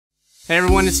Hey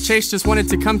everyone, it's Chase. Just wanted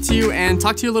to come to you and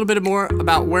talk to you a little bit more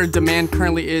about where demand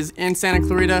currently is in Santa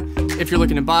Clarita. If you're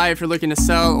looking to buy, if you're looking to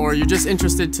sell, or you're just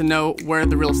interested to know where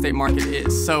the real estate market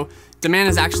is. So demand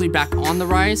is actually back on the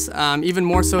rise, even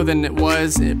more so than it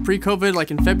was pre-COVID,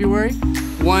 like in February.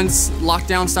 Once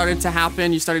lockdown started to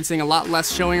happen, you started seeing a lot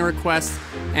less showing requests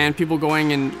and people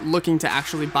going and looking to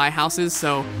actually buy houses.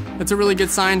 So that's a really good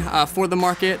sign for the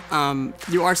market.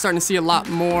 You are starting to see a lot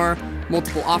more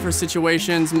multiple offer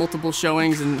situations, multiple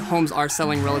showings, and homes are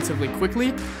selling relatively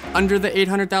quickly under the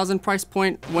 $800,000 price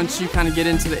point. Once you kind of get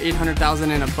into the $800,000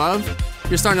 and above,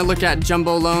 you're starting to look at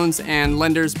jumbo loans, and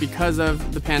lenders, because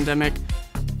of the pandemic,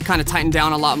 kind of tightened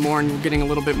down a lot more and getting a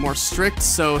little bit more strict.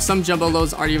 So some jumbo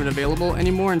loans aren't even available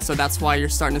anymore, and so that's why you're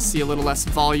starting to see a little less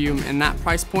volume in that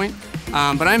price point.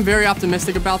 But I'm very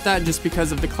optimistic about that just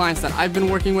because of the clients that I've been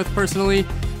working with personally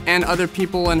and other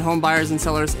people and home buyers and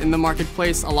sellers in the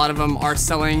marketplace. A lot of them are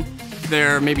selling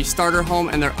their maybe starter home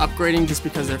and they're upgrading just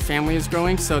because their family is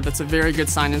growing. So that's a very good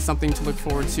sign and something to look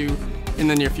forward to in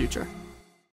the near future.